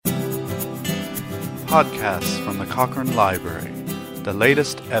Podcasts from the Cochrane Library, the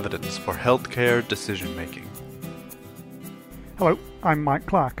latest evidence for healthcare decision-making. Hello, I'm Mike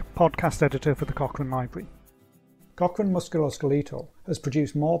Clark, podcast editor for the Cochrane Library. Cochrane Musculoskeletal has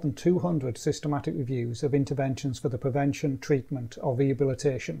produced more than 200 systematic reviews of interventions for the prevention, treatment or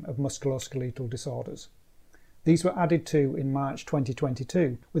rehabilitation of musculoskeletal disorders. These were added to in March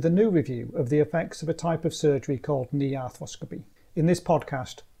 2022 with a new review of the effects of a type of surgery called knee arthroscopy. In this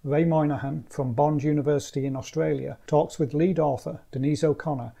podcast, Ray Moynihan from Bond University in Australia talks with lead author Denise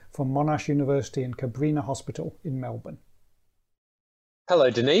O'Connor from Monash University and Cabrina Hospital in Melbourne. Hello,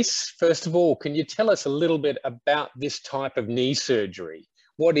 Denise. First of all, can you tell us a little bit about this type of knee surgery?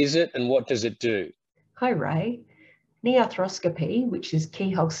 What is it and what does it do? Hi, Ray. Knee arthroscopy, which is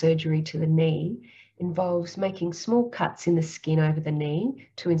keyhole surgery to the knee, involves making small cuts in the skin over the knee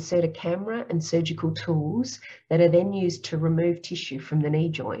to insert a camera and surgical tools that are then used to remove tissue from the knee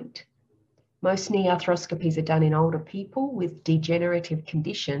joint. Most knee arthroscopies are done in older people with degenerative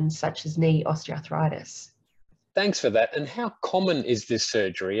conditions such as knee osteoarthritis. Thanks for that. And how common is this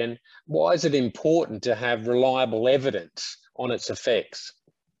surgery and why is it important to have reliable evidence on its effects?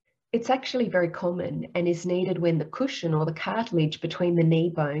 It's actually very common and is needed when the cushion or the cartilage between the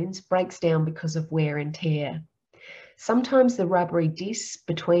knee bones breaks down because of wear and tear. Sometimes the rubbery discs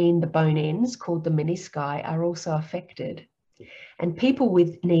between the bone ends, called the menisci, are also affected. And people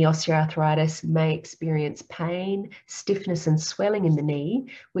with knee osteoarthritis may experience pain, stiffness and swelling in the knee,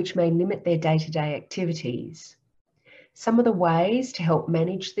 which may limit their day-to-day activities. Some of the ways to help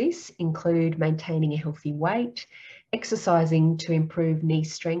manage this include maintaining a healthy weight, exercising to improve knee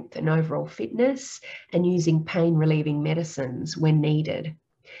strength and overall fitness, and using pain-relieving medicines when needed.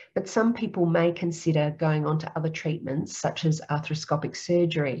 But some people may consider going on to other treatments such as arthroscopic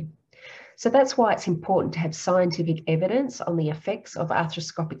surgery. So that's why it's important to have scientific evidence on the effects of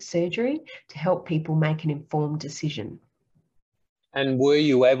arthroscopic surgery to help people make an informed decision. And were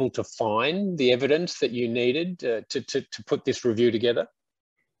you able to find the evidence that you needed to put this review together?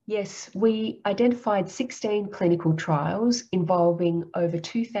 Yes, we identified 16 clinical trials involving over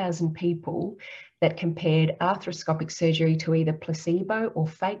 2,000 people that compared arthroscopic surgery to either placebo or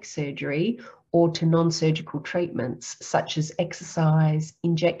fake surgery or to non-surgical treatments such as exercise,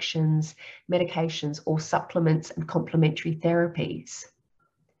 injections, medications or supplements and complementary therapies.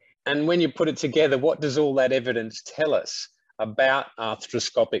 And when you put it together, what does all that evidence tell us about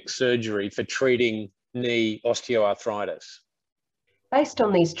arthroscopic surgery for treating knee osteoarthritis? Based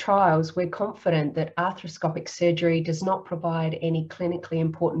on these trials, we're confident that arthroscopic surgery does not provide any clinically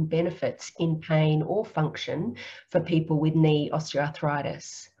important benefits in pain or function for people with knee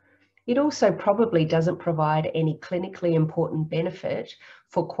osteoarthritis. It also probably doesn't provide any clinically important benefit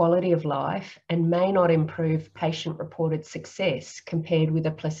for quality of life and may not improve patient-reported success compared with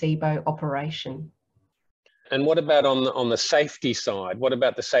a placebo operation. And what about on the safety side? What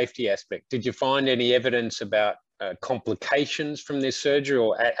about the safety aspect? Did you find any evidence about complications from this surgery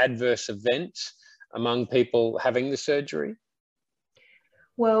or adverse events among people having the surgery?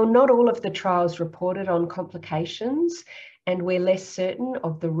 Well, not all of the trials reported on complications, and we're less certain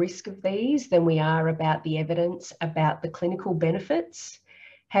of the risk of these than we are about the evidence about the clinical benefits.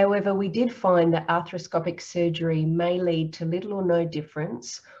 However, we did find that arthroscopic surgery may lead to little or no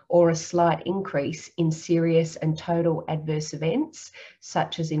difference or a slight increase in serious and total adverse events,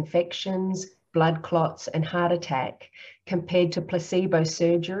 such as infections, blood clots and heart attack, compared to placebo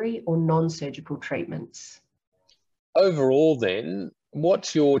surgery or non-surgical treatments. Overall then,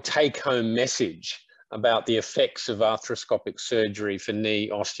 what's your take-home message about the effects of arthroscopic surgery for knee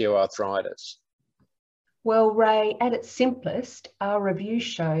osteoarthritis? Well, Ray, at its simplest, our review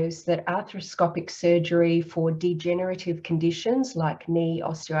shows that arthroscopic surgery for degenerative conditions like knee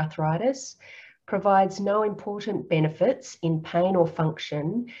osteoarthritis provides no important benefits in pain or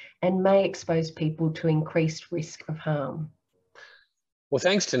function and may expose people to increased risk of harm. Well,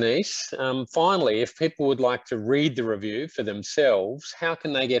 thanks, Denise. Finally, if people would like to read the review for themselves, how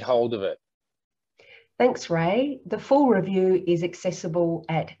can they get hold of it? Thanks, Ray. The full review is accessible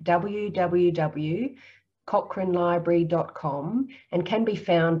at www.cochranelibrary.com and can be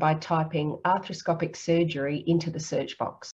found by typing arthroscopic surgery into the search box.